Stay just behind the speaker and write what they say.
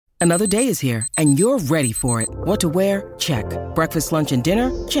Another day is here, and you're ready for it. What to wear? Check. Breakfast, lunch, and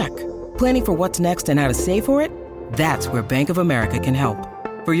dinner? Check. Planning for what's next and how to save for it? That's where Bank of America can help.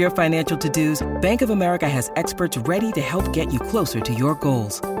 For your financial to-dos, Bank of America has experts ready to help get you closer to your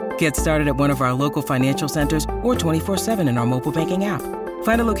goals. Get started at one of our local financial centers or 24/7 in our mobile banking app.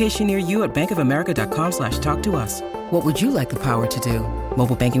 Find a location near you at bankofamerica.com/talktous. What would you like the power to do?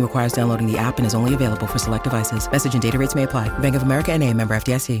 Mobile banking requires downloading the app and is only available for select devices. Message and data rates may apply. Bank of America N.A., member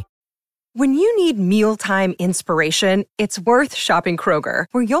FDIC. When you need mealtime inspiration, it's worth shopping Kroger,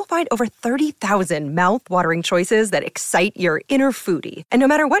 where you'll find over 30,000 mouth-watering choices that excite your inner foodie. And no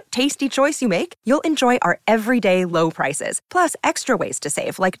matter what tasty choice you make, you'll enjoy our everyday low prices, plus extra ways to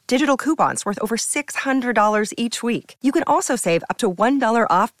save, like digital coupons worth over $600 each week. You can also save up to $1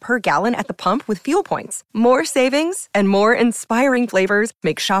 off per gallon at the pump with fuel points. More savings and more inspiring flavors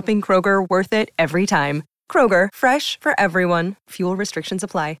make shopping Kroger worth it every time. Kroger, fresh for everyone. Fuel restrictions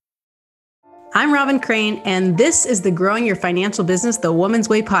apply. I'm Robin Crane, and this is the Growing Your Financial Business the Woman's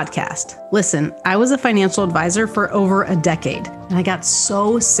Way podcast. Listen, I was a financial advisor for over a decade, and I got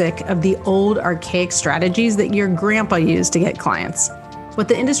so sick of the old archaic strategies that your grandpa used to get clients. What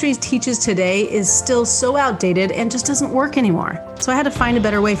the industry teaches today is still so outdated and just doesn't work anymore. So I had to find a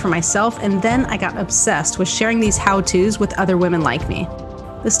better way for myself, and then I got obsessed with sharing these how-tos with other women like me.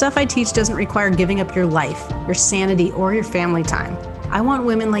 The stuff I teach doesn't require giving up your life, your sanity, or your family time. I want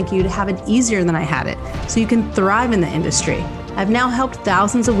women like you to have it easier than I had it, so you can thrive in the industry. I've now helped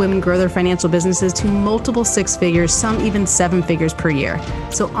thousands of women grow their financial businesses to multiple six figures, some even seven figures per year.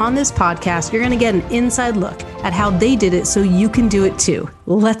 So on this podcast, you're going to get an inside look at how they did it so you can do it too.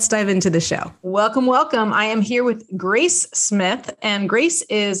 Let's dive into the show. Welcome, welcome. I am here with Grace Smith, and Grace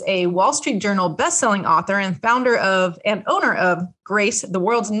is a Wall Street Journal bestselling author and founder of and owner of Grace, the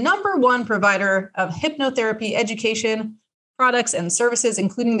world's #1 provider of hypnotherapy education, products, and services,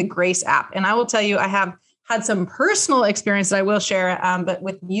 including the Grace app. And I will tell you, I have had some personal experience that I will share, but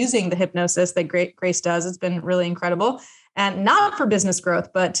with using the hypnosis that Grace does, it's been really incredible. And not for business growth,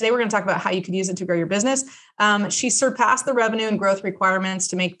 but today we're going to talk about how you could use it to grow your business. She surpassed the revenue and growth requirements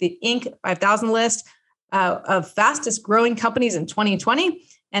to make the Inc. 5000 list of fastest growing companies in 2020,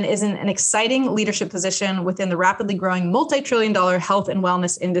 and is in an exciting leadership position within the rapidly growing multi-trillion-dollar health and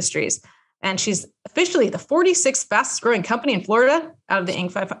wellness industries. And she's officially the 46th fastest growing company in Florida out of the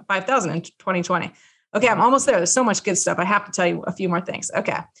Inc. 5000 in 2020. Okay, I'm almost there. There's so much good stuff. I have to tell you a few more things.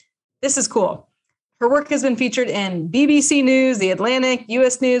 Okay, this is cool. Her work has been featured in BBC News, The Atlantic,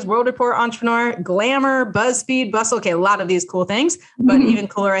 US News, World Report, Entrepreneur, Glamour, BuzzFeed, Bustle. Okay, a lot of these cool things. But even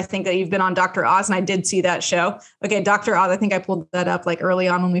cooler, I think that you've been on Dr. Oz, and I did see that show. Okay, Dr. Oz, I think I pulled that up like early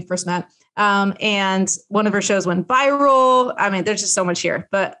on when we first met. And one of her shows went viral. I mean, there's just so much here,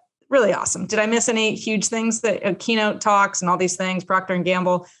 but really awesome. Did I miss any huge things that keynote talks and all these things? Procter &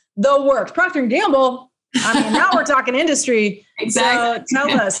 Gamble, the works. Procter & Gamble. I mean, now we're talking industry. Exactly. So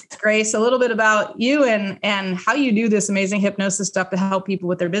tell us, Grace, a little bit about you and how you do this amazing hypnosis stuff to help people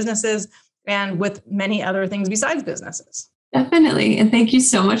with their businesses and with many other things besides businesses. Definitely. And thank you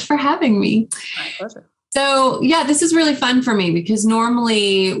so much for having me. My pleasure. So yeah, this is really fun for me because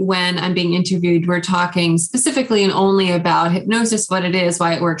normally when I'm being interviewed, we're talking specifically and only about hypnosis, what it is,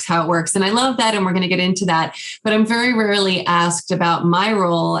 why it works, how it works. And I love that. And we're going to get into that. But I'm very rarely asked about my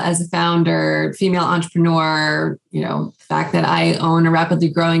role as a founder, female entrepreneur, the fact that I own a rapidly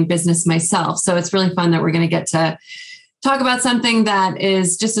growing business myself. So it's really fun that we're going to get to talk about something that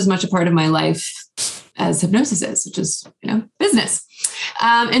is just as much a part of my life as hypnosis is, which is, business.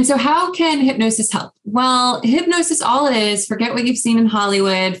 And so how can hypnosis help? Well, hypnosis, all it is, forget what you've seen in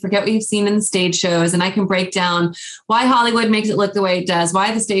Hollywood, forget what you've seen in the stage shows. And I can break down why Hollywood makes it look the way it does,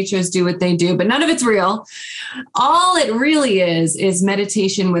 why the stage shows do what they do, but none of it's real. All it really is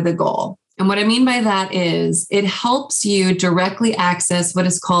meditation with a goal. And what I mean by that is it helps you directly access what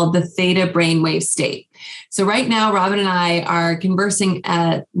is called the theta brainwave state. So right now, Robin and I are conversing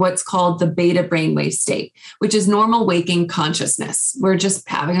at what's called the beta brainwave state, which is normal waking consciousness. We're just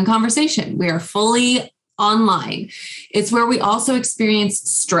having a conversation. We are fully online. It's where we also experience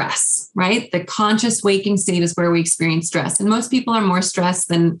stress, right? The conscious waking state is where we experience stress. And most people are more stressed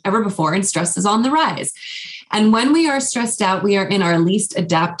than ever before, and stress is on the rise. And when we are stressed out, we are in our least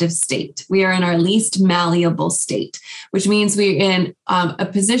adaptive state. We are in our least malleable state, which means we're in a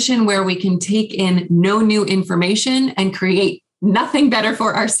position where we can take in no new information and create nothing better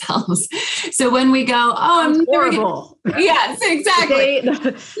for ourselves. So when we go, I'm horrible. Yes, exactly.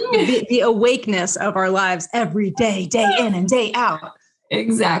 The awakeness of our lives every day, day in and day out.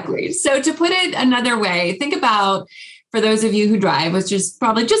 Exactly. So to put it another way, think about, for those of you who drive, which is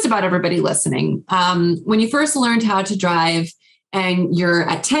probably just about everybody listening, when you first learned how to drive, and you're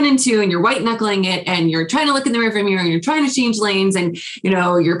at 10 and 2 and you're white knuckling it and you're trying to look in the rearview mirror and you're trying to change lanes and,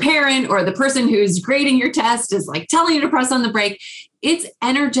 your parent or the person who's grading your test is like telling you to press on the brake, it's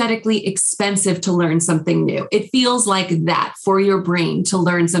energetically expensive to learn something new. It feels like that for your brain to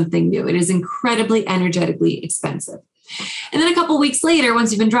learn something new. It is incredibly energetically expensive. And then a couple of weeks later,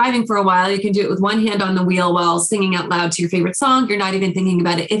 once you've been driving for a while, you can do it with one hand on the wheel while singing out loud to your favorite song. You're not even thinking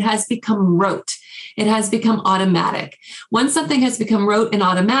about it. It has become rote. It has become automatic. Once something has become rote and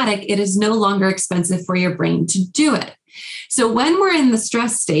automatic, it is no longer expensive for your brain to do it. So when we're in the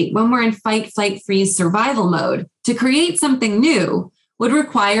stress state, when we're in fight, flight, freeze, survival mode, to create something new would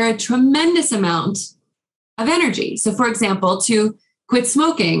require a tremendous amount of energy. So for example, to quit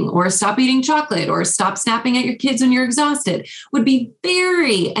smoking or stop eating chocolate or stop snapping at your kids when you're exhausted would be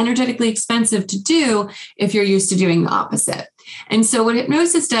very energetically expensive to do if you're used to doing the opposite. And so what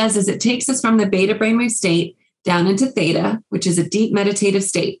hypnosis does is it takes us from the beta brainwave state down into theta, which is a deep meditative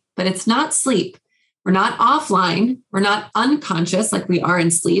state, but it's not sleep. We're not offline. We're not unconscious like we are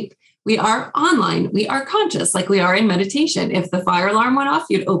in sleep. We are online. We are conscious like we are in meditation. If the fire alarm went off,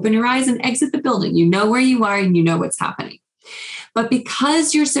 you'd open your eyes and exit the building. You know where you are and you know what's happening. But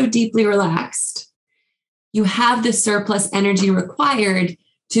because you're so deeply relaxed, you have the surplus energy required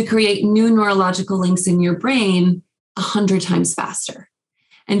to create new neurological links in your brain 100 times faster.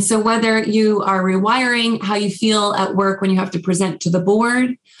 And so whether you are rewiring how you feel at work when you have to present to the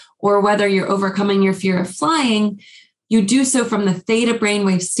board, or whether you're overcoming your fear of flying, you do so from the theta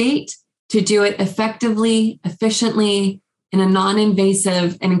brainwave state to do it effectively, efficiently, in a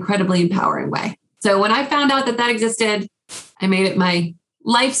non-invasive and incredibly empowering way. So when I found out that that existed, I made it my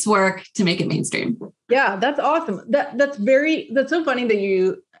life's work to make it mainstream. Yeah, that's awesome. That's so funny that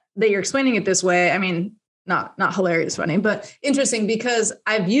you're explaining it this way. I mean, not hilarious funny, but interesting because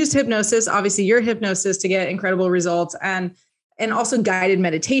I've used hypnosis, obviously your hypnosis, to get incredible results, and also guided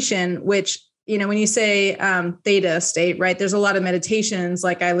meditation, which, when you say theta state, right? There's a lot of meditations.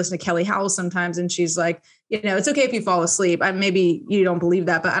 Like I listen to Kelly Howell sometimes, and she's like, it's okay if you fall asleep. Maybe you don't believe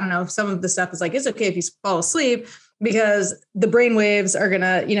that, but I don't know. Some of the stuff is like, it's okay if you fall asleep because the brain waves are going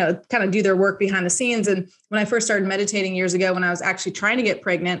to, kind of do their work behind the scenes. And when I first started meditating years ago, when I was actually trying to get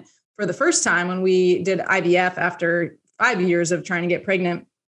pregnant for the first time, when we did IVF after 5 years of trying to get pregnant,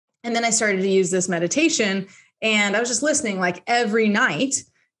 and then I started to use this meditation, and I was just listening like every night.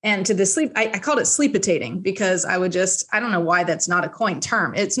 And to the sleep, I called it sleepitating because I don't know why that's not a coined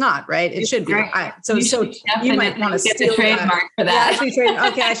term. It's not, right? It should be. So you might want to steal trademark for that. Yeah,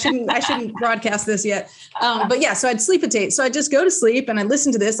 okay, I shouldn't broadcast this yet. But yeah, so I'd sleepitate. So I'd just go to sleep and I'd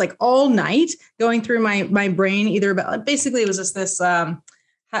listen to this like all night, going through my brain, either about, basically it was just this,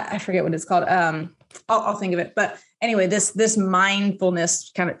 I forget what it's called. I'll think of it. But anyway, this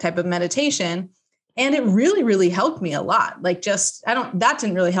mindfulness kind of type of meditation. And it really, really helped me a lot. Like that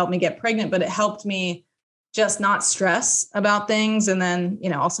didn't really help me get pregnant, but it helped me just not stress about things. And then,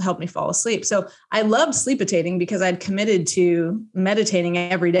 also helped me fall asleep. So I loved sleepitating because I'd committed to meditating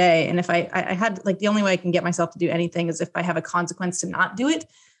every day. And if I had like, the only way I can get myself to do anything is if I have a consequence to not do it.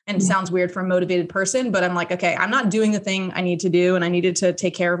 And it sounds weird for a motivated person, but I'm like, okay, I'm not doing the thing I need to do. And I needed to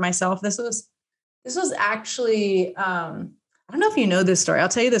take care of myself. This was actually, I don't know if you know this story. I'll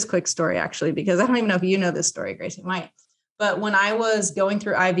tell you this quick story, actually, because I don't even know if you know this story, Grace. You might. But when I was going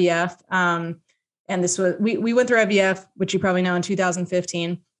through IVF, and this was, we went through IVF, which you probably know, in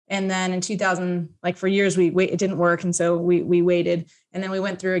 2015. And then in 2000, like for years, it didn't work. And so we waited. And then we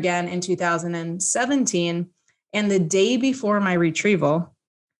went through again in 2017. And the day before my retrieval,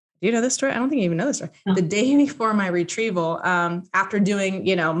 do you know this story? I don't think you even know this story. No. The day before my retrieval, after doing,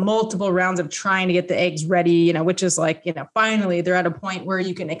 multiple rounds of trying to get the eggs ready, which is like, finally they're at a point where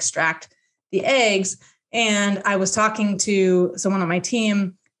you can extract the eggs. And I was talking to someone on my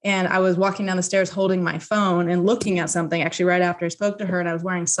team, and I was walking down the stairs holding my phone and looking at something actually right after I spoke to her, and I was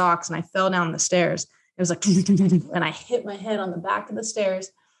wearing socks and I fell down the stairs. It was like, and I hit my head on the back of the stairs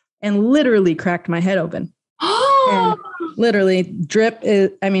and literally cracked my head open. And literally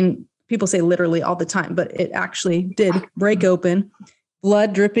people say literally all the time, but it actually did break open,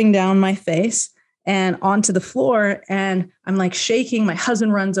 blood dripping down my face and onto the floor. And I'm like shaking. My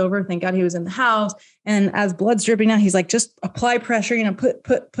husband runs over. Thank God he was in the house. And as blood's dripping down, he's like, just apply pressure,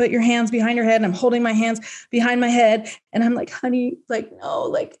 put your hands behind your head. And I'm holding my hands behind my head. And I'm like, honey, like, no,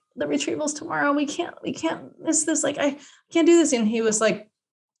 like the retrieval's tomorrow. We can't miss this. Like, I can't do this. And he was like,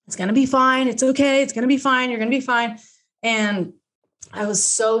 it's going to be fine. It's okay. It's going to be fine. You're going to be fine. And I was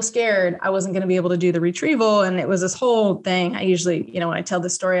so scared I wasn't going to be able to do the retrieval. And it was this whole thing. I usually, when I tell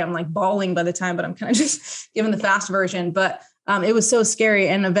this story, I'm like bawling by the time, but I'm kind of just giving the fast version. But it was so scary.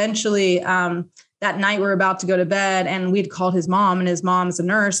 And eventually that night we were about to go to bed, and we'd called his mom, and his mom's a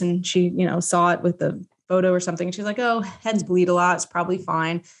nurse, and she, saw it with the photo or something. And she's like, oh, heads bleed a lot. It's probably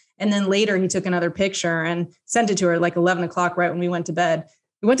fine. And then later he took another picture and sent it to her like 11 o'clock, right when we went to bed.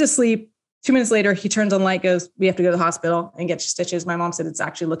 We went to sleep. 2 minutes later, he turns on light, goes, we have to go to the hospital and get stitches. My mom said it's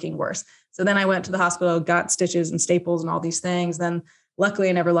actually looking worse. So then I went to the hospital, got stitches and staples and all these things. Then luckily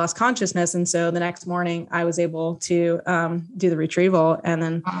I never lost consciousness. And so the next morning I was able to do the retrieval, and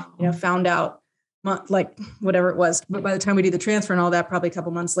then, found out like whatever it was. But by the time we did the transfer and all that, probably a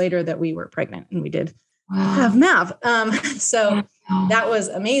couple months later, that we were pregnant, and we did have Mav. So that was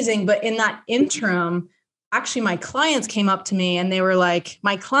amazing. But in that interim, actually, my clients came up to me, and they were like,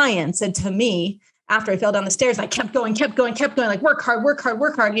 my client said to me after I fell down the stairs, I kept going, like work hard.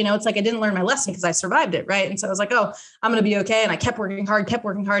 It's like I didn't learn my lesson because I survived it. Right. And so I was like, oh, I'm going to be okay. And I kept working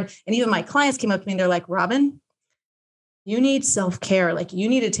hard. And even my clients came up to me and they're like, Robin, you need self-care. Like, you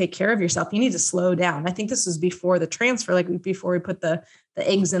need to take care of yourself. You need to slow down. I think this was before the transfer, like before we put the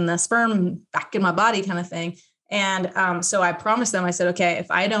eggs and the sperm back in my body kind of thing. And so I promised them, I said, okay,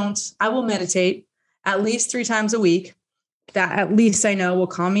 if I don't, I will meditate at least 3 times a week. That at least I know will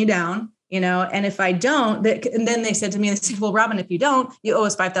calm me down, and if I don't, and then they said to me, they said, well, Robin, if you don't, you owe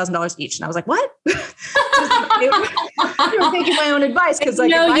us $5,000 each. And I was like, what? They were taking my own advice. Cause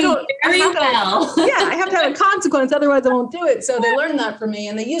like, if I don't, I have to have a consequence. Otherwise I won't do it. So they learned that from me,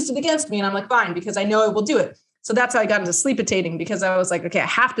 and they used it against me. And I'm like, fine, because I know I will do it. So that's how I got into sleepitating, because I was like, okay, I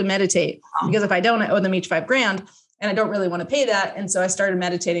have to meditate, because if I don't, I owe them each $5,000, and I don't really want to pay that. And so I started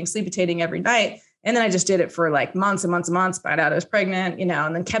meditating, sleepitating every night. And then I just did it for like months and months and months, found out I was pregnant,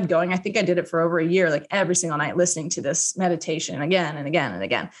 and then kept going. I think I did it for over a year, like every single night, listening to this meditation again and again and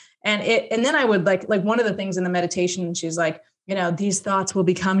again. And then I would like one of the things in the meditation, she's like, these thoughts will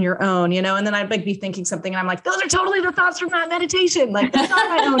become your own, and then I'd like be thinking something, and I'm like, those are totally the thoughts from that meditation. Like, that's not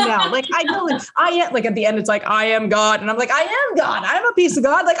my own now. Like, I know I am, like at the end, it's like, I am God. And I'm like, I am God. I'm a piece of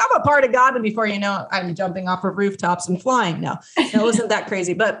God. Like, I'm a part of God. And before you know it, I'm jumping off of rooftops and flying. No, it wasn't that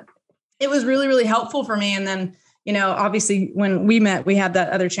crazy, but it was really, really helpful for me. And then, obviously when we met, we had that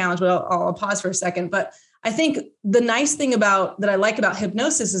other challenge, but I'll pause for a second. But I think the nice thing that I like about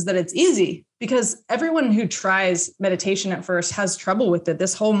hypnosis is that it's easy, because everyone who tries meditation at first has trouble with it.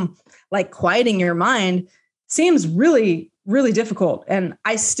 This whole like quieting your mind seems really, really difficult. And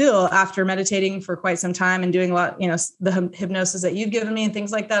I still, after meditating for quite some time and doing a lot, the hypnosis that you've given me and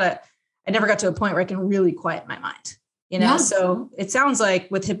things like that, I never got to a point where I can really quiet my mind. Yeah. So it sounds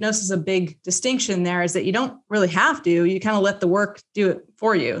like with hypnosis, a big distinction there is that you don't really have to, you kind of let the work do it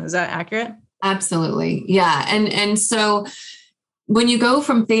for you. Is that accurate? Absolutely. Yeah. And so when you go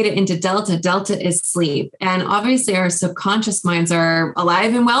from theta into delta, delta is sleep. And obviously our subconscious minds are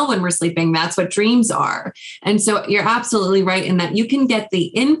alive and well when we're sleeping. That's what dreams are. And so you're absolutely right in that you can get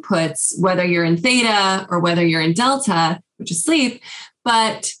the inputs, whether you're in theta or whether you're in delta, which is sleep,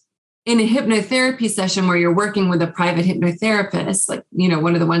 but in a hypnotherapy session where you're working with a private hypnotherapist, like,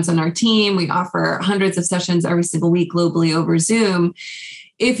 one of the ones on our team, we offer hundreds of sessions every single week globally over Zoom.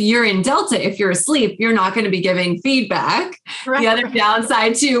 If you're in delta, if you're asleep, you're not going to be giving feedback. Right. The other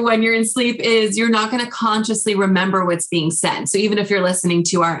downside too, when you're in sleep, is you're not going to consciously remember what's being said. So even if you're listening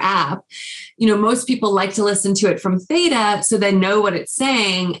to our app, most people like to listen to it from theta so they know what it's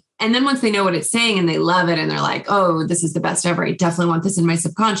saying. And then once they know what it's saying and they love it and they're like, oh, this is the best ever, I definitely want this in my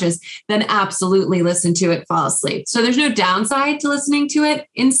subconscious, then absolutely listen to it, fall asleep. So there's no downside to listening to it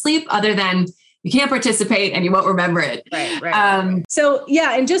in sleep other than you can't participate and you won't remember it. Right. So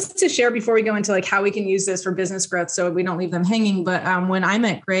yeah. And just to share before we go into like how we can use this for business growth, so we don't leave them hanging. But when I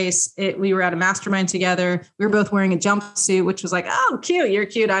met Grace, we were at a mastermind together. We were both wearing a jumpsuit, which was like, oh, cute. You're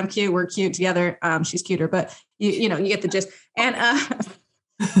cute. I'm cute. We're cute together. She's cuter, but you get the gist. And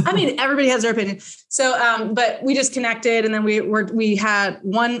I mean, everybody has their opinion. So, but we just connected, and then we had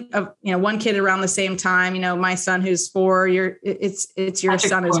one kid around the same time. My son who's 4. It's your Patrick's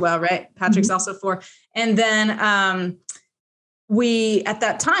son 4. As well, right? Patrick's also 4. And then we at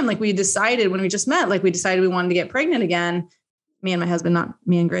that time, like we decided when we just met, like we decided we wanted to get pregnant again. Me and my husband, not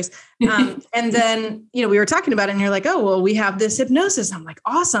me and Grace. And then, we were talking about it, and you're like, oh, well, we have this hypnosis. I'm like,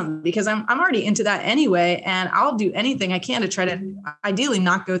 awesome, because I'm already into that anyway. And I'll do anything I can to try to ideally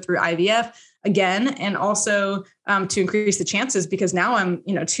not go through IVF again. And also to increase the chances, because now I'm,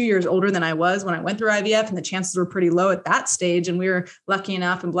 2 years older than I was when I went through IVF, and the chances were pretty low at that stage. And we were lucky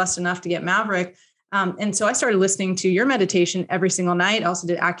enough and blessed enough to get Maverick. And so I started listening to your meditation every single night. Also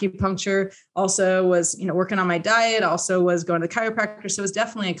did acupuncture, also was, working on my diet, also was going to the chiropractor. So it was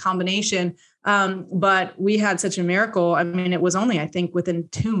definitely a combination. But we had such a miracle. I mean, it was only, I think, within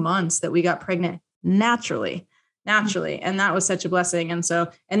 2 months that we got pregnant naturally. naturally. And that was such a blessing.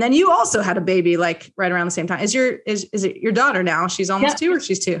 And then you also had a baby, like right around the same time. Is it your daughter now? She's almost 2 or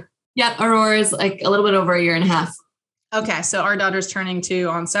she's 2? Yep. Aurora is like a little bit over a year and a half. Okay. So our daughter's turning 2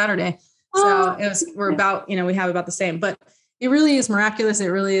 on Saturday. So we're about, we have about the same, but it really is miraculous. It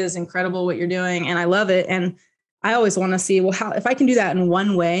really is incredible what you're doing. And I love it. And I always want to see, well, if I can do that in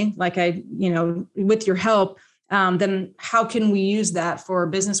one way, like with your help, then how can we use that for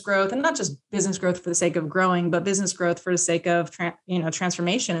business growth, and not just business growth for the sake of growing, but business growth for the sake of,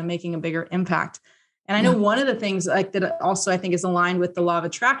 transformation and making a bigger impact. And I know one of the things like that also I think is aligned with the law of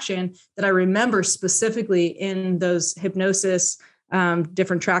attraction that I remember specifically in those hypnosis,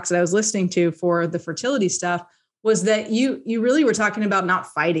 different tracks that I was listening to for the fertility stuff, was that you really were talking about not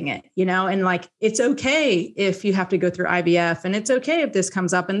fighting it, and like, it's okay if you have to go through IVF, and it's okay if this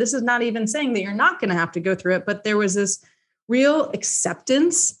comes up. And this is not even saying that you're not going to have to go through it, but there was this real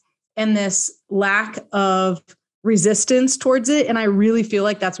acceptance and this lack of resistance towards it. And I really feel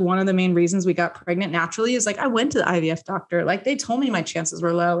like that's one of the main reasons we got pregnant naturally, is like, I went to the IVF doctor, like they told me my chances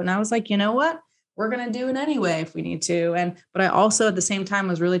were low. And I was like, you know what, we're going to do it anyway if we need to. But I also at the same time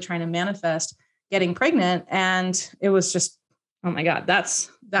was really trying to manifest getting pregnant. And it was just, oh my God,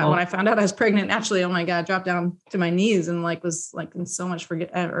 when I found out I was pregnant, naturally, oh my God, dropped down to my knees and was like in so much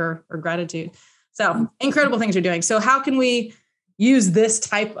or gratitude. So incredible things you're doing. So how can we use this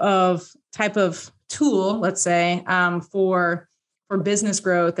type of tool, let's say, for business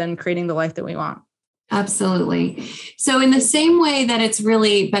growth and creating the life that we want? Absolutely. So in the same way that it's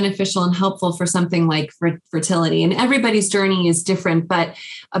really beneficial and helpful for something like fertility, and everybody's journey is different, but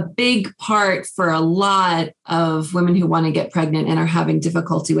a big part for a lot of women who want to get pregnant and are having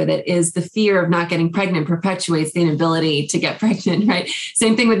difficulty with it is the fear of not getting pregnant perpetuates the inability to get pregnant, right?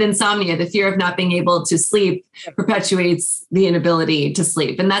 Same thing with insomnia. The fear of not being able to sleep perpetuates the inability to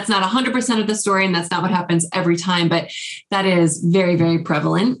sleep. And that's not 100% of the story, and that's not what happens every time, but that is very, very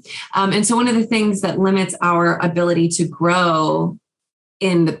prevalent. And so one of the things that limits our ability to grow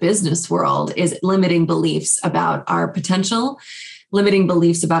in the business world is limiting beliefs about our potential, limiting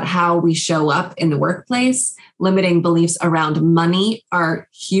beliefs about how we show up in the workplace, limiting beliefs around money are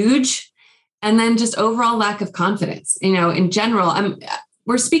huge. And then just overall lack of confidence. In general,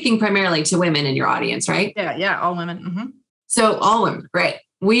 we're speaking primarily to women in your audience, right? Yeah, all women. Mm-hmm. So all women, right?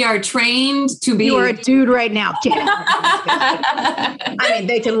 We are trained to be. You are a dude right now. I mean,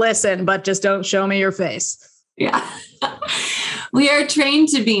 they can listen, but just don't show me your face. Yeah. We are trained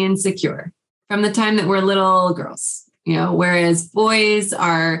to be insecure from the time that we're little girls. Whereas boys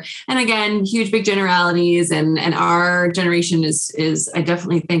are, and again, huge, big generalities, and our generation is, I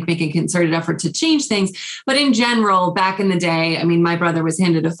definitely think, making a concerted effort to change things. But in general, back in the day, I mean, my brother was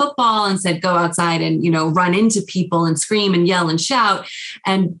handed a football and said, go outside and, run into people and scream and yell and shout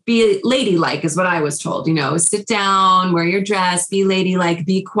and be ladylike is what I was told, sit down, wear your dress, be ladylike,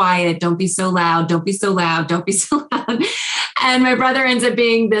 be quiet, don't be so loud, don't be so loud, don't be so loud. And my brother ends up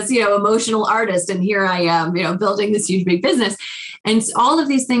being this, emotional artist. And here I am, building this huge, big business. And all of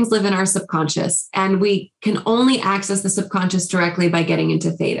these things live in our subconscious, and we can only access the subconscious directly by getting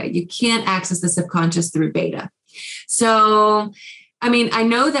into theta. You can't access the subconscious through beta. So, I mean, I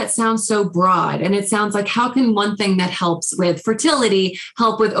know that sounds so broad, and it sounds like, how can one thing that helps with fertility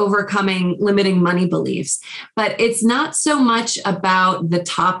help with overcoming limiting money beliefs? But it's not so much about the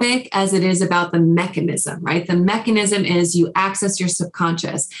topic as it is about the mechanism, right? The mechanism is you access your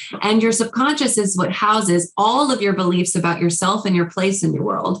subconscious, and your subconscious is what houses all of your beliefs about yourself and your place in your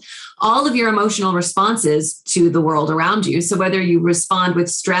world, all of your emotional responses to the world around you. So whether you respond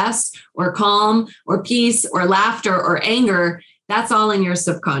with stress or calm or peace or laughter or anger, that's all in your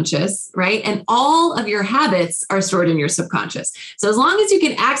subconscious, right? And all of your habits are stored in your subconscious. So as long as you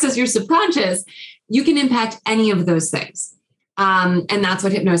can access your subconscious, you can impact any of those things. And that's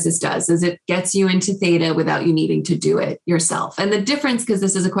what hypnosis does, is it gets you into theta without you needing to do it yourself. And the difference, because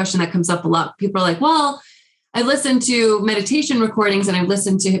this is a question that comes up a lot, people are like, well, I've listened to meditation recordings and I've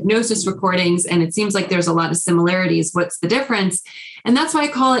listened to hypnosis recordings, and it seems like there's a lot of similarities. What's the difference? And that's why I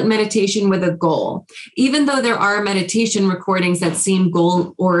call it meditation with a goal. Even though there are meditation recordings that seem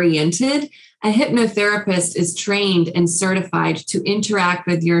goal-oriented, a hypnotherapist is trained and certified to interact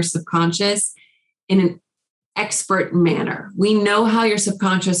with your subconscious in an expert manner. We know how your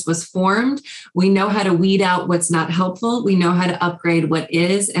subconscious was formed. We know how to weed out what's not helpful. We know how to upgrade what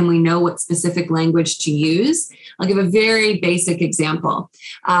is, and we know what specific language to use. I'll give a very basic example.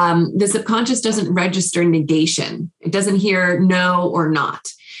 The subconscious doesn't register negation. It doesn't hear no or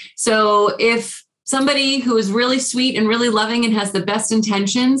not. So if somebody who is really sweet and really loving and has the best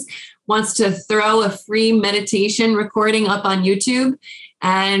intentions wants to throw a free meditation recording up on YouTube,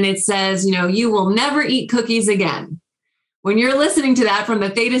 and it says, you will never eat cookies again. When you're listening to that from the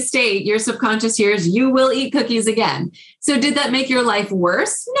theta state, your subconscious hears, you will eat cookies again. So did that make your life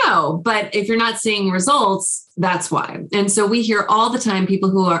worse? No. But if you're not seeing results, that's why. And so we hear all the time people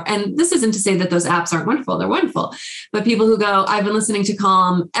who are, and this isn't to say that those apps aren't wonderful, they're wonderful, but people who go, I've been listening to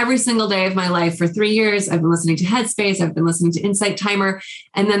Calm every single day of my life for 3 years. I've been listening to Headspace. I've been listening to Insight Timer.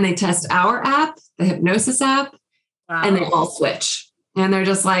 And then they test our app, the hypnosis app, and they all switch. And they're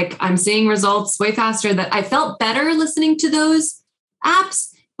just like, I'm seeing results way faster. That I felt better listening to those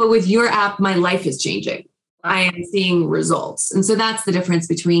apps, but with your app, my life is changing. I am seeing results. And so that's the difference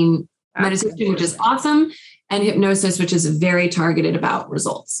between meditation, which is awesome, and hypnosis, which is very targeted about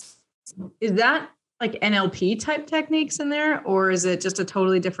results. Is that like NLP type techniques in there, or is it just a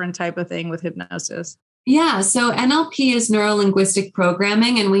totally different type of thing with hypnosis? Yeah. So NLP is neuro-linguistic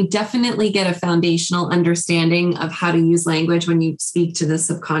programming, and we definitely get a foundational understanding of how to use language when you speak to the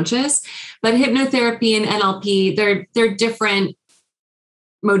subconscious. But hypnotherapy and NLP, they're different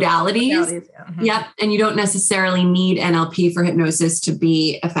modalities. Yeah. Mm-hmm. Yep. And you don't necessarily need NLP for hypnosis to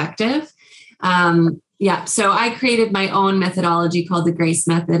be effective. Yeah. So I created my own methodology called the Grace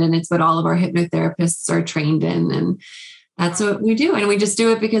Method, and it's what all of our hypnotherapists are trained in. And that's what we do. And we just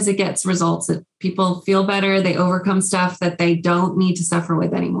do it because it gets results, that people feel better. They overcome stuff that they don't need to suffer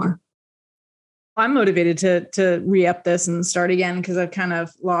with anymore. I'm motivated to re-up this and start again because I've kind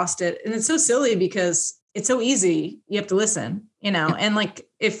of lost it. And it's so silly because it's so easy. You have to listen, and like,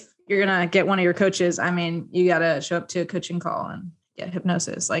 if you're going to get one of your coaches, I mean, you got to show up to a coaching call and get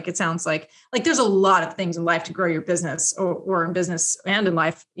hypnosis. Like, it sounds like there's a lot of things in life to grow your business or in business and in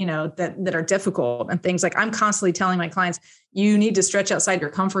life, that are difficult, and things like I'm constantly telling my clients, you need to stretch outside your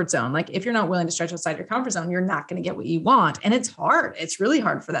comfort zone. Like, if you're not willing to stretch outside your comfort zone, you're not going to get what you want. And it's hard. It's really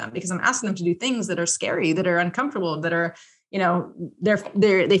hard for them because I'm asking them to do things that are scary, that are uncomfortable, that are,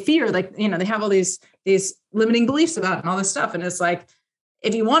 they fear, like, they have all these limiting beliefs about it and all this stuff. And it's like,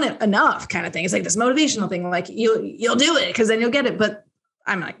 if you want it enough kind of thing, it's like this motivational thing, like you'll do it because then you'll get it. But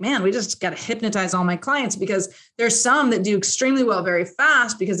I'm like, man, we just got to hypnotize all my clients, because there's some that do extremely well very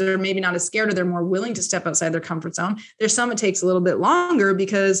fast because they're maybe not as scared, or they're more willing to step outside their comfort zone. There's some it takes a little bit longer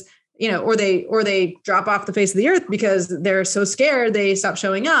because, or they drop off the face of the earth because they're so scared they stop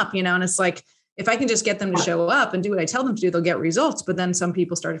showing up, and it's like, if I can just get them to show up and do what I tell them to do, they'll get results. But then some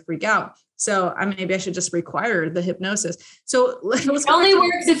people start to freak out. So maybe I should just require the hypnosis. So it only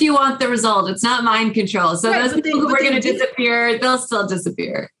works if you want the result. It's not mind control. So right, those people who are going to disappear, they'll still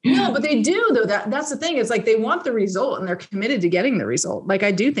disappear. No, but they do though. That's the thing. It's like they want the result and they're committed to getting the result. Like,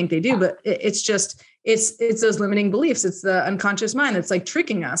 I do think they do, but it's those limiting beliefs. It's the unconscious mind that's like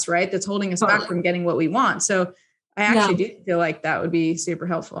tricking us, right? That's holding us back from getting what we want. So I actually do feel like that would be super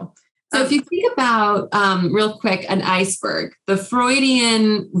helpful. So if you think about, real quick, an iceberg, the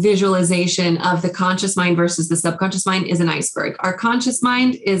Freudian visualization of the conscious mind versus the subconscious mind is an iceberg. Our conscious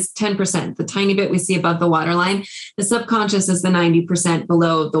mind is 10%, the tiny bit we see above the waterline. The subconscious is the 90%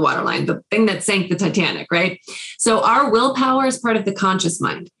 below the waterline, the thing that sank the Titanic, right? So our willpower is part of the conscious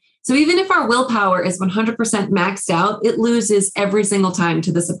mind. So even if our willpower is 100% maxed out, it loses every single time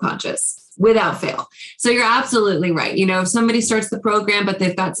to the subconscious without fail. So you're absolutely right. If somebody starts the program, but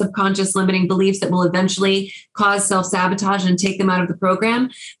they've got subconscious limiting beliefs that will eventually cause self-sabotage and take them out of the program.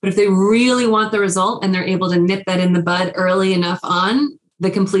 But if they really want the result and they're able to nip that in the bud early enough on,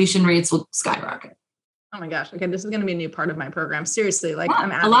 the completion rates will skyrocket. Oh my gosh. Okay. This is going to be a new part of my program. Seriously. Like,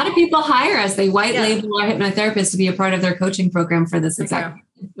 a lot of people hire us. They white label our hypnotherapists to be a part of their coaching program for this exact.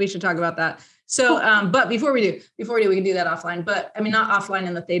 We should talk about that. So, but before we do, we can do that offline, but I mean, not offline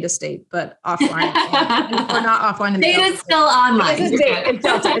in the theta state, but offline or not offline. In the theta's still online.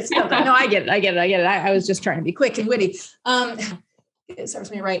 It's still no, I get it. I was just trying to be quick and witty. It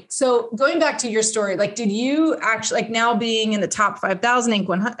serves me right. So going back to your story, like, did you actually, like, now being in the top 5,000,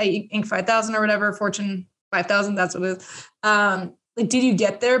 Inc. 5,000 or whatever, Fortune 5,000, that's what it is. Like, did you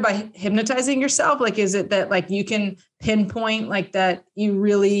get there by hypnotizing yourself? Like, is it that like you can pinpoint like that you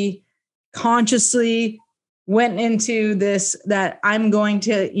really consciously went into this, that I'm going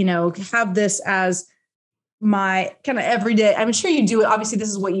to, have this as my kind of everyday, I'm sure you do it. Obviously, this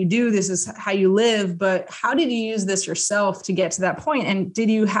is what you do. This is how you live, but how did you use this yourself to get to that point? And did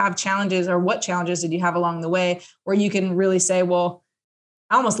you have challenges, or what challenges did you have along the way where you can really say, well,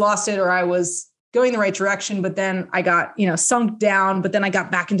 I almost lost it, or I was going the right direction, but then I got, sunk down, but then I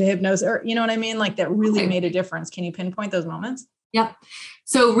got back into hypnosis, or, you know what I mean? Like, that really made a difference. Can you pinpoint those moments? Yep.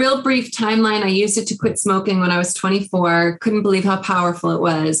 So real brief timeline. I used it to quit smoking when I was 24. Couldn't believe how powerful it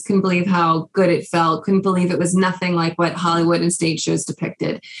was. Couldn't believe how good it felt. Couldn't believe it was nothing like what Hollywood and stage shows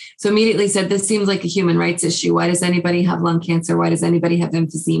depicted. So immediately said, this seems like a human rights issue. Why does anybody have lung cancer? Why does anybody have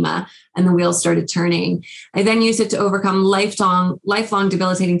emphysema? And the wheels started turning. I then used it to overcome lifelong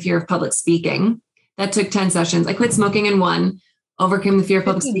debilitating fear of public speaking. That took 10 sessions. I quit smoking in one. Overcame the fear of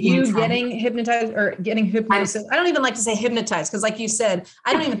public speaking. You getting hypnotized or getting hypnosis? I don't even like to say hypnotized because like you said,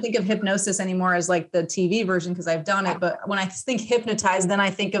 I don't even think of hypnosis anymore as like the TV version because I've done it. But when I think hypnotized, then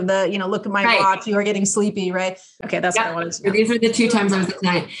I think of the, look at my watch, you are getting sleepy, right? Okay, that's what I wanted to know. These were the 2 times I was at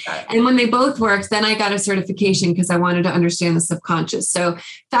night. And when they both worked, then I got a certification because I wanted to understand the subconscious. So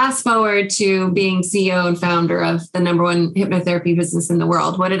fast forward to being CEO and founder of the #1 hypnotherapy business in the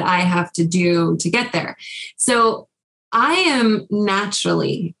world. What did I have to do to get there? So I am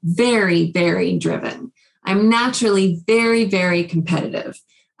naturally very, very driven. I'm naturally very, very competitive.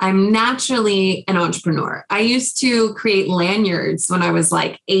 I'm naturally an entrepreneur. I used to create lanyards when I was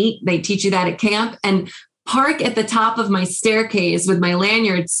like 8. They teach you that at camp, and park at the top of my staircase with my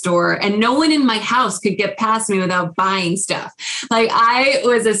lanyard store, and no one in my house could get past me without buying stuff. Like I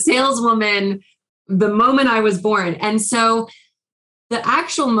was a saleswoman the moment I was born. And so the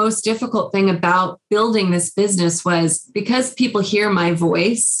actual most difficult thing about building this business was because people hear my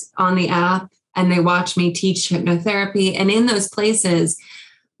voice on the app and they watch me teach hypnotherapy. And in those places,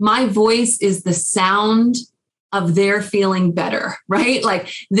 my voice is the sound of their feeling better, right? Like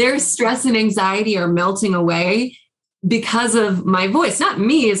their stress and anxiety are melting away because of my voice, not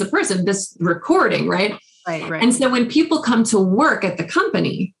me as a person, this recording, right? Right. And so when people come to work at the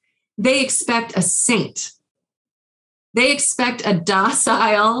company, they expect a saint. They expect a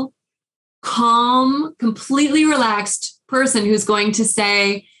docile, calm, completely relaxed person who's going to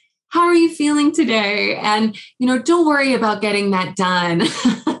say, how are you feeling today? And, don't worry about getting that done.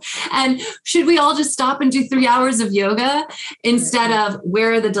 And should we all just stop and do 3 hours of yoga instead of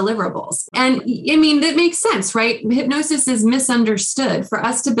where are the deliverables? And I mean, that makes sense, right? Hypnosis is misunderstood. For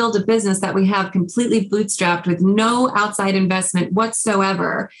us to build a business that we have completely bootstrapped with no outside investment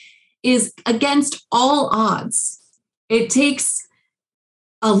whatsoever is against all odds. It takes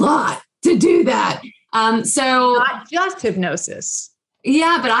a lot to do that. So not just hypnosis.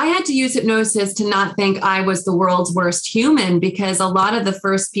 Yeah, but I had to use hypnosis to not think I was the world's worst human because a lot of the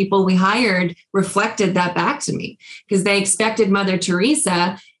first people we hired reflected that back to me because they expected Mother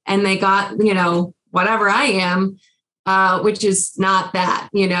Teresa and they got, whatever I am, which is not that.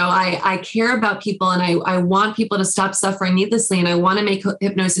 I care about people and I want people to stop suffering needlessly. And I want to make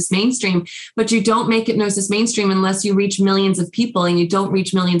hypnosis mainstream, but you don't make hypnosis mainstream unless you reach millions of people, and you don't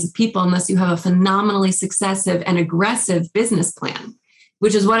reach millions of people unless you have a phenomenally successive and aggressive business plan,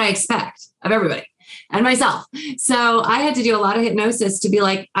 which is what I expect of everybody and myself. So I had to do a lot of hypnosis to be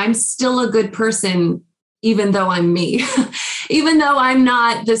like, I'm still a good person, even though I'm me, even though I'm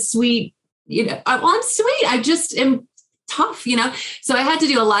not the sweet, I'm sweet. I just am tough, So I had to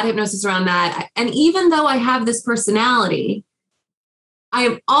do a lot of hypnosis around that. And even though I have this personality, I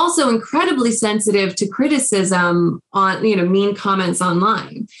am also incredibly sensitive to criticism on, mean comments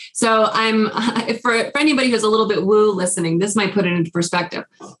online. So I'm, for anybody who's a little bit woo listening, this might put it into perspective.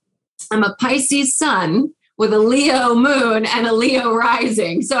 I'm a Pisces sun with a Leo moon and a Leo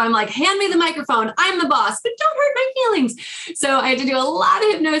rising. So I'm like, hand me the microphone. I'm the boss, but don't hurt my feelings. So I had to do a lot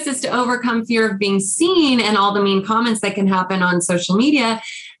of hypnosis to overcome fear of being seen and all the mean comments that can happen on social media,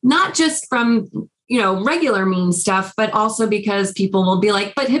 not just from regular mean stuff, but also because people will be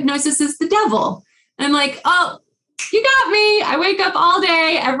like, but hypnosis is the devil. And I'm like, oh, you got me. I wake up all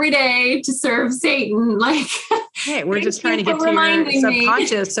day, every day to serve Satan. Like, hey, we're just trying to get to your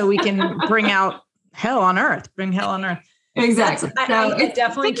subconscious so we can bring out bring hell on earth. Exactly. I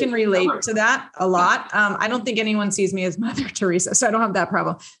definitely can relate to that a lot. I don't think anyone sees me as Mother Teresa, so I don't have that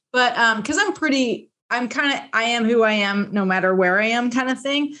problem. But because I am who I am, no matter where I am kind of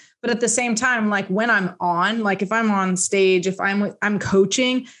thing. But at the same time, like when I'm on, like if I'm on stage, if I'm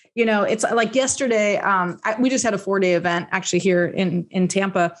coaching, it's like yesterday, we just had a 4-day event actually here in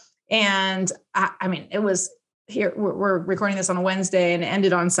Tampa. And I mean, it was here, we're recording this on a Wednesday and it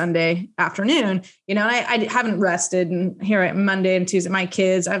ended on Sunday afternoon, and I haven't rested, and here at Monday and Tuesday, my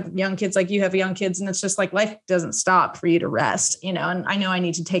kids, I have young kids like you have young kids. And it's just like, life doesn't stop for you to rest, and I know I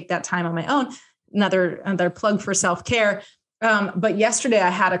need to take that time on my own. Another plug for self-care. But yesterday I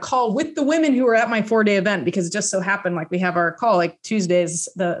had a call with the women who were at my 4-day event because it just so happened like we have our call like Tuesdays,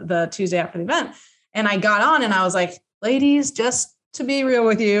 the Tuesday after the event. And I got on and I was like, ladies, just to be real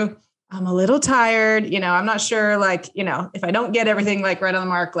with you, I'm a little tired. I'm not sure, like, if I don't get everything like right on the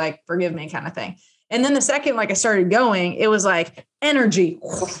mark, like forgive me kind of thing. And then the second, like I started going, it was like energy,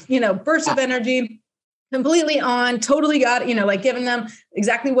 burst of energy, completely on, totally got, like giving them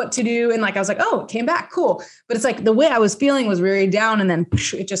exactly what to do. And like, I was like, oh, it came back. Cool. But it's like the way I was feeling was very down. And then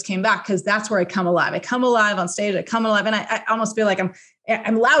it just came back because that's where I come alive. I come alive on stage. I come alive. And I almost feel like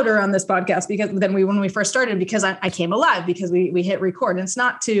I'm louder on this podcast when we first started, because I came alive, because we hit record. And it's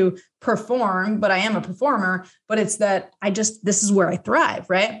not to perform, but I am a performer, but it's that this is where I thrive.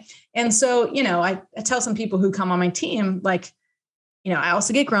 Right. And so, I tell some people who come on my team, like, I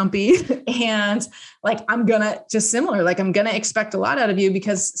also get grumpy and like, I'm going to expect a lot out of you,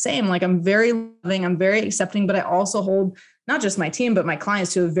 because same, like I'm very loving, I'm very accepting, but I also hold not just my team, but my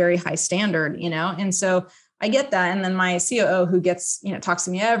clients to a very high standard, And so I get that. And then my COO who gets, talks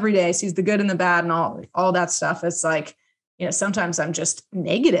to me every day, sees the good and the bad and all that stuff. It's like, sometimes I'm just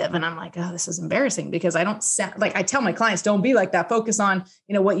negative and I'm like, oh, this is embarrassing, because I don't I tell my clients, don't be like that. Focus on,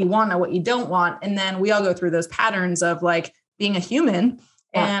 what you want and what you don't want. And then we all go through those patterns of like being a human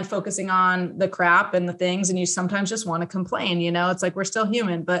and focusing on the crap and the things. And you sometimes just want to complain, it's like, we're still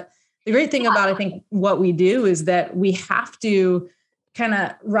human. But the great thing about, I think, what we do is that we have to kind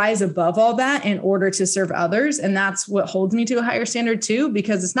of rise above all that in order to serve others. And that's what holds me to a higher standard too,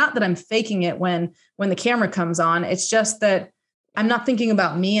 because it's not that I'm faking it when the camera comes on. It's just that I'm not thinking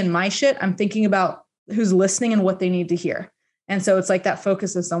about me and my shit. I'm thinking about who's listening and what they need to hear. And so it's like that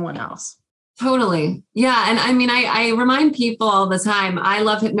focus of someone else. Totally. Yeah. And I mean, I remind people all the time, I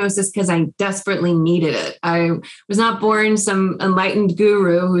love hypnosis because I desperately needed it. I was not born some enlightened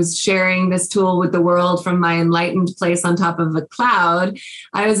guru who's sharing this tool with the world from my enlightened place on top of a cloud.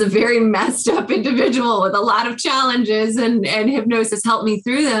 I was a very messed up individual with a lot of challenges, and hypnosis helped me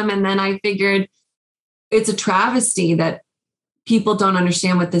through them. And then I figured it's a travesty that people don't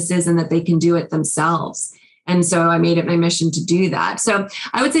understand what this is and that they can do it themselves. And so I made it my mission to do that. So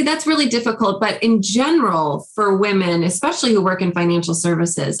I would say that's really difficult. But in general, for women, especially who work in financial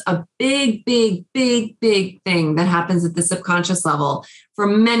services, a big, big, big, big thing that happens at the subconscious level for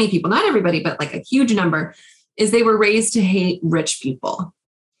many people, not everybody, but like a huge number, is they were raised to hate rich people.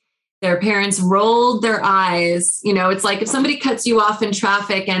 Their parents rolled their eyes. It's like if somebody cuts you off in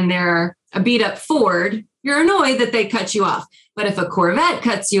traffic and they're a beat up Ford, you're annoyed that they cut you off. But if a Corvette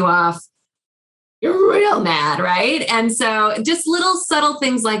cuts you off, you're real mad, right? And so just little subtle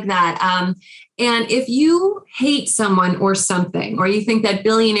things like that. And if you hate someone or something, or you think that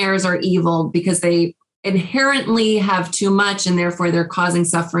billionaires are evil because they inherently have too much and therefore they're causing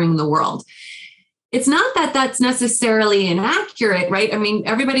suffering in the world, it's not that that's necessarily inaccurate, right? I mean,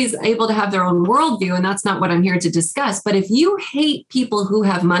 everybody's able to have their own worldview, and that's not what I'm here to discuss. But if you hate people who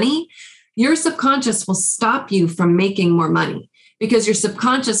have money, your subconscious will stop you from making more money, because your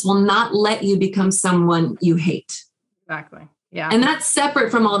subconscious will not let you become someone you hate. Exactly. Yeah. And that's separate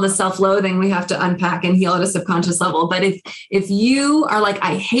from all the self-loathing we have to unpack and heal at a subconscious level. But if you are like,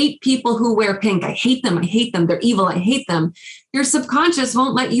 I hate people who wear pink, I hate them, they're evil, I hate them, your subconscious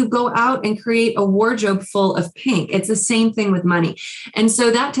won't let you go out and create a wardrobe full of pink. It's the same thing with money. And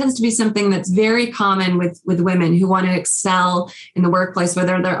so that tends to be something that's very common with women who want to excel in the workplace,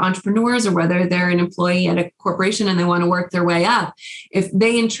 whether they're entrepreneurs or whether they're an employee at a corporation and they want to work their way up. If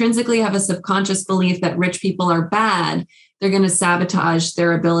they intrinsically have a subconscious belief that rich people are bad, they're going to sabotage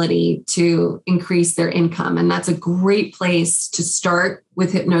their ability to increase their income. And that's a great place to start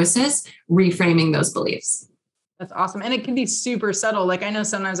with hypnosis, reframing those beliefs. That's awesome. And it can be super subtle. Like I know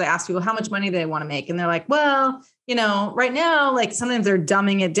sometimes I ask people how much money they want to make. And they're like, well, right now, like sometimes they're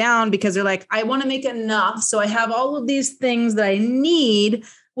dumbing it down because they're like, I want to make enough. So I have all of these things that I need,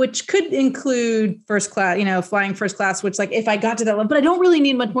 which could include first class, flying first class, which like if I got to that level, but I don't really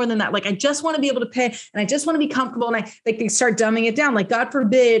need much more than that. Like I just want to be able to pay and I just want to be comfortable. And they start dumbing it down. Like God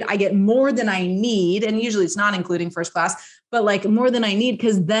forbid I get more than I need. And usually it's not including first class, but like more than I need,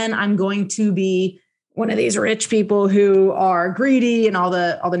 because then I'm going to be one of these rich people who are greedy and all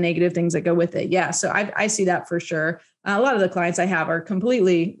the negative things that go with it. Yeah. So I see that for sure. A lot of the clients I have are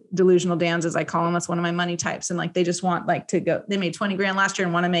completely delusional Dans, as I call them. That's one of my money types. And like, they just want like to go, they made 20 grand last year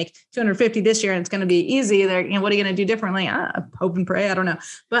and want to make 250 this year. And it's going to be easy. They're, what are you going to do differently? Hope and pray. I don't know.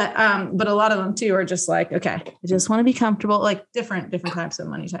 But a lot of them too are just like, okay, I just want to be comfortable, like different types of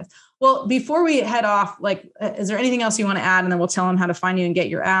money types. Well, before we head off, like, is there anything else you want to add? And then we'll tell them how to find you and get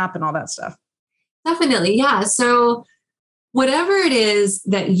your app and all that stuff. Definitely. Yeah. So whatever it is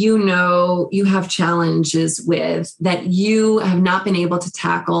that you have challenges with that you have not been able to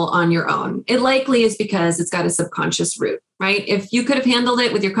tackle on your own, it likely is because it's got a subconscious root, right? If you could have handled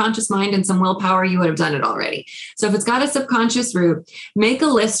it with your conscious mind and some willpower, you would have done it already. So if it's got a subconscious root, make a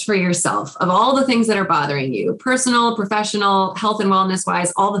list for yourself of all the things that are bothering you, personal, professional, health and wellness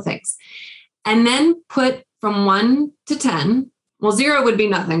wise, all the things. and then put from 1 to 10. Well, 0 would be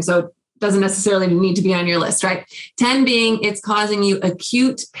nothing. So it doesn't necessarily need to be on your list, right? 10 being it's causing you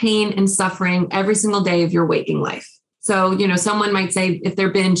acute pain and suffering every single day of your waking life. So, someone might say if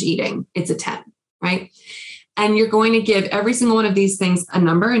they're binge eating, it's a 10, right? And you're going to give every single one of these things a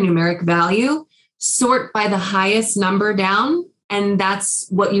number, a numeric value, sort by the highest number down. And that's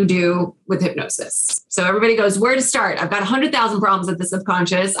what you do with hypnosis. So everybody goes, where to start? I've got 100,000 problems with the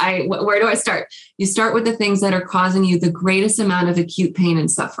subconscious. Where do I start? You start with the things that are causing you the greatest amount of acute pain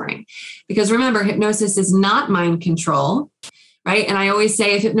and suffering. Because remember, hypnosis is not mind control, right? And I always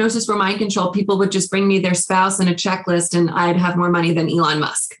say if hypnosis were mind control, people would just bring me their spouse and a checklist and I'd have more money than Elon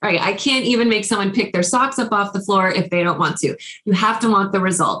Musk, right? I can't even make someone pick their socks up off the floor if they don't want to. You have to want the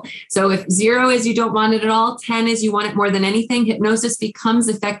result. So if 0 is you don't want it at all, 10 is you want it more than anything, hypnosis becomes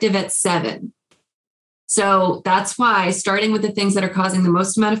effective at 7. So that's why starting with the things that are causing the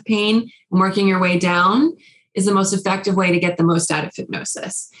most amount of pain and working your way down is the most effective way to get the most out of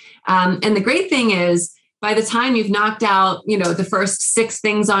hypnosis. And the great thing is, by the time you've knocked out, the first 6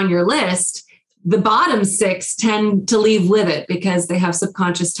 things on your list, the bottom 6 tend to leave with it because they have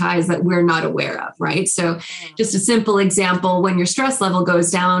subconscious ties that we're not aware of, right? So just a simple example, when your stress level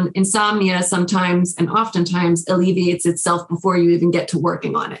goes down, insomnia sometimes and oftentimes alleviates itself before you even get to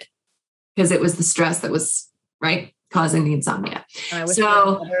working on it because it was the stress that was, right, causing the insomnia. And I wish there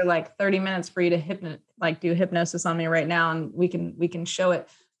were like 30 minutes for you to do hypnosis on me right now, and we can show it.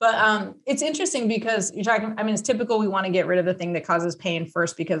 But it's interesting because you're talking, it's typical we want to get rid of the thing that causes pain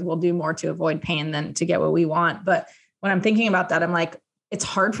first because we'll do more to avoid pain than to get what we want. But when I'm thinking about that, I'm like, it's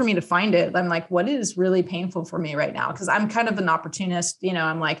hard for me to find it. I'm like, what is really painful for me right now? Because I'm kind of an opportunist,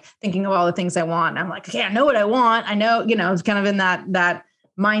 I'm like thinking of all the things I want. And I'm like, okay, I know what I want. I know, it's kind of in that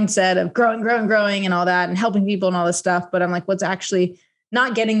mindset of growing and all that and helping people and all this stuff. But I'm like, what's actually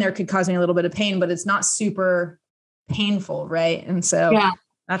not getting there could cause me a little bit of pain, but it's not super painful. Right. And so yeah.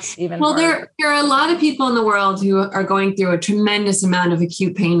 That's even well, harder. there are a lot of people in the world who are going through a tremendous amount of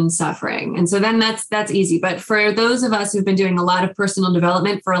acute pain and suffering. And so then that's easy. But for those of us who've been doing a lot of personal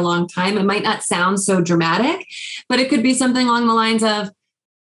development for a long time, it might not sound so dramatic, but it could be something along the lines of,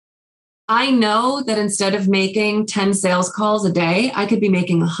 I know that instead of making 10 sales calls a day, I could be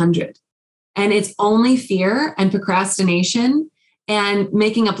making 100. And it's only fear and procrastination and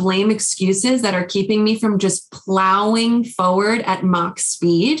making up lame excuses that are keeping me from just plowing forward at Mach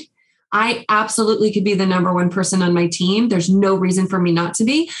speed. I absolutely could be the number 1 person on my team. There's no reason for me not to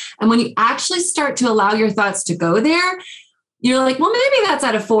be. And when you actually start to allow your thoughts to go there, you're like, well, maybe that's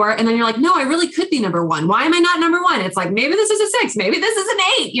out of 4. And then you're like, no, I really could be number 1. Why am I not number 1? It's like, maybe this is a 6, maybe this is an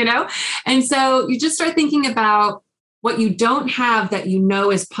 8, And so you just start thinking about what you don't have that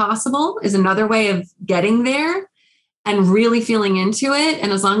is possible is another way of getting there. And really feeling into it.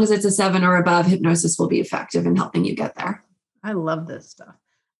 And as long as it's a 7 or above, hypnosis will be effective in helping you get there. I love this stuff.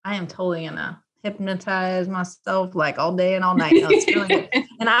 I am totally going to hypnotize myself like all day and all night. It's really good.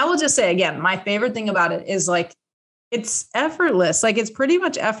 And I will just say again, my favorite thing about it is like, it's effortless. Like it's pretty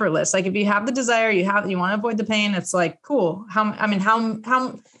much effortless. Like if you have the desire, you want to avoid the pain. It's like, cool. How,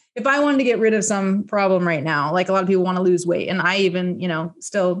 if I wanted to get rid of some problem right now, like a lot of people want to lose weight. And I even,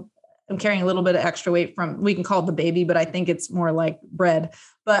 I'm carrying a little bit of extra weight we can call it the baby, but I think it's more like bread,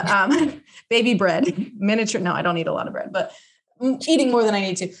 but baby bread, miniature. No, I don't eat a lot of bread, but I'm eating more than I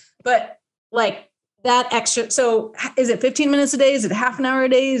need to, but like that extra. So is it 15 minutes a day? Is it half an hour a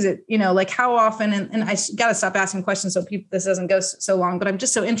day? Is it, like how often? And I got to stop asking questions so this doesn't go so long, but I'm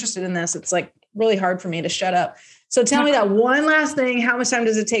just so interested in this. It's like really hard for me to shut up. So tell me that one last thing, how much time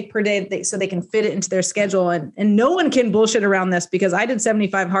does it take per day so they can fit it into their schedule? And no one can bullshit around this because I did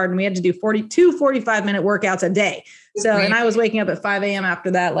 75 hard and we had to do 45-minute workouts a day. So, and I was waking up at 5 a.m.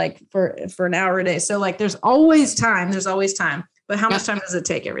 after that, like for an hour a day. So like, there's always time. But how much time does it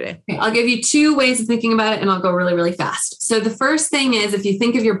take every day? Okay, I'll give you 2 ways of thinking about it and I'll go really, really fast. So the first thing is if you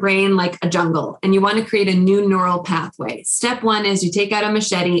think of your brain like a jungle and you want to create a new neural pathway, step 1 is you take out a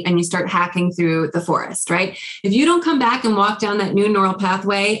machete and you start hacking through the forest, right? If you don't come back and walk down that new neural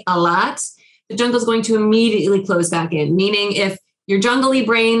pathway a lot, the jungle is going to immediately close back in. Meaning if your jungly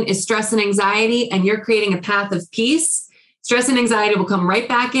brain is stress and anxiety and you're creating a path of peace, stress and anxiety will come right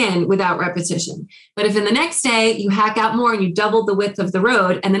back in without repetition. But if in the next day you hack out more and you double the width of the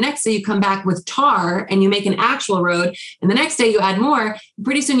road, and the next day you come back with tar and you make an actual road, and the next day you add more,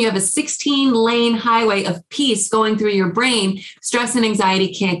 pretty soon you have a 16-lane highway of peace going through your brain. Stress and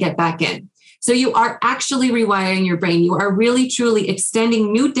anxiety can't get back in. So you are actually rewiring your brain. You are really, truly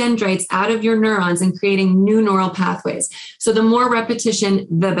extending new dendrites out of your neurons and creating new neural pathways. So the more repetition,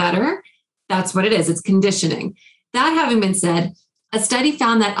 the better. That's what it is. It's conditioning. That having been said, A study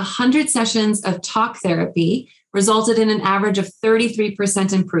found that 100 sessions of talk therapy resulted in an average of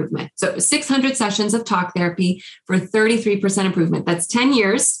 33% improvement. So 600 sessions of talk therapy for 33% improvement. That's 10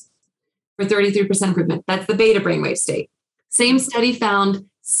 years for 33% improvement. That's the beta brainwave state. Same study found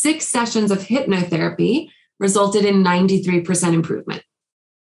 6 sessions of hypnotherapy resulted in 93% improvement.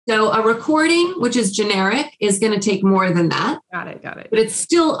 So a recording, which is generic, is going to take more than that. Got it. But it's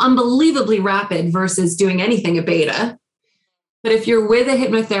still unbelievably rapid versus doing anything a beta. But if you're with a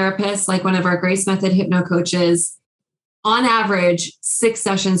hypnotherapist, like one of our Grace Method hypno coaches, on average, 6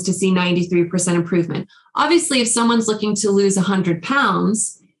 sessions to see 93% improvement. Obviously, if someone's looking to lose 100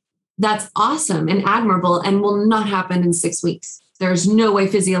 pounds, that's awesome and admirable and will not happen in 6 weeks. There's no way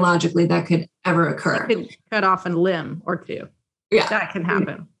physiologically that could ever occur. You could cut off a limb or two. Yeah. That can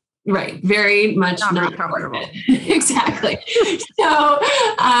happen. Right. Very much not comfortable. Exactly. So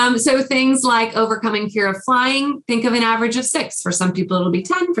things like overcoming fear of flying, think of an average of 6. For some people, it'll be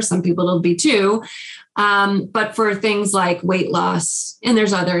 10. For some people, it'll be 2. But for things like weight loss, and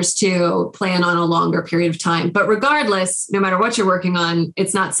there's others too, plan on a longer period of time. But regardless, no matter what you're working on,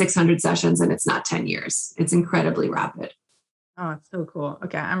 it's not 600 sessions and it's not 10 years. It's incredibly rapid. Oh, it's so cool.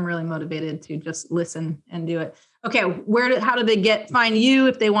 Okay. I'm really motivated to just listen and do it. Okay. How do they find you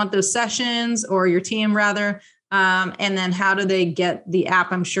if they want those sessions, or your team rather? And then how do they get the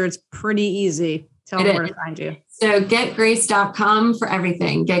app? I'm sure it's pretty easy. Tell them where to find you. So getgrace.com for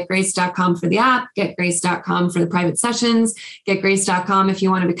everything. Getgrace.com for the app, getgrace.com for the private sessions, getgrace.com if you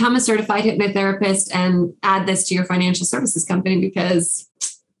want to become a certified hypnotherapist and add this to your financial services company, because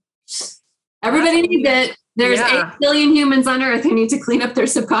everybody needs it. There's 8 billion humans on earth who need to clean up their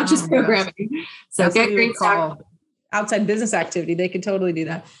subconscious programming. So getgrace.com. Outside business activity. They could totally do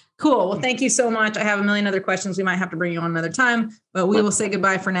that. Cool. Well, thank you so much. I have a million other questions. We might have to bring you on another time, but we will say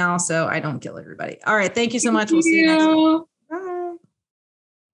goodbye for now so I don't kill everybody. All right. Thank you so much. We'll see you next time. Bye.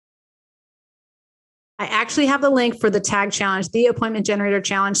 I actually have the link for the tag challenge, the appointment generator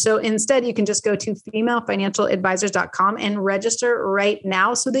challenge. So instead, you can just go to femalefinancialadvisors.com and register right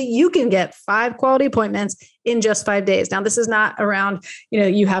now so that you can get 5 quality appointments in just 5 days. Now, this is not around,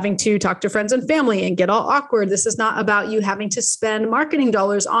 you having to talk to friends and family and get all awkward. This is not about you having to spend marketing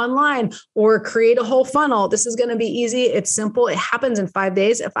dollars online or create a whole funnel. This is going to be easy. It's simple. It happens in 5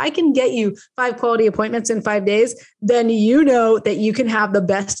 days. If I can get you 5 quality appointments in 5 days, then you know that you can have the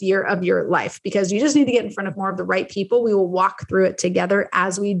best year of your life, because you just need to get in front of more of the right people. We will walk through it together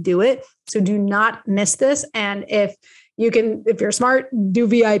as we do it. So do not miss this. And if you're smart, do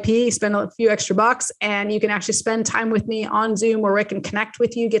VIP, spend a few extra bucks, and you can actually spend time with me on Zoom where I can connect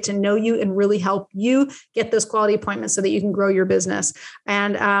with you, get to know you, and really help you get those quality appointments so that you can grow your business.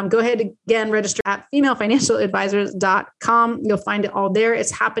 And go ahead again, register at femalefinancialadvisors.com. You'll find it all there.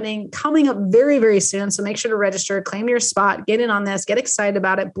 It's coming up very, very soon. So make sure to register, claim your spot, get in on this, get excited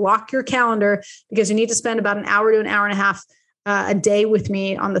about it, block your calendar, because you need to spend about an hour to an hour and a half a day with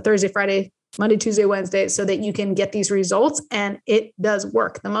me on the Thursday, Friday, Monday, Tuesday, Wednesday, so that you can get these results. And it does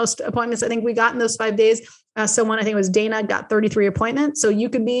work. The most appointments I think we got in those 5 days. Someone, I think it was Dana, got 33 appointments. So you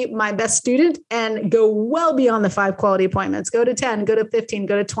can be my best student and go well beyond the 5 quality appointments. Go to 10, go to 15,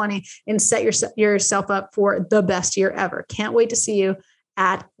 go to 20, and set yourself up for the best year ever. Can't wait to see you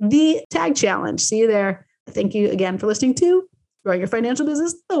at the Tag Challenge. See you there. Thank you again for listening to Growing Your Financial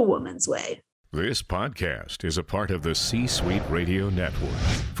Business the Woman's Way. This podcast is a part of the C-Suite Radio Network.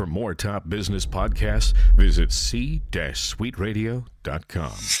 For more top business podcasts, visit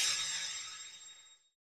c-suiteradio.com.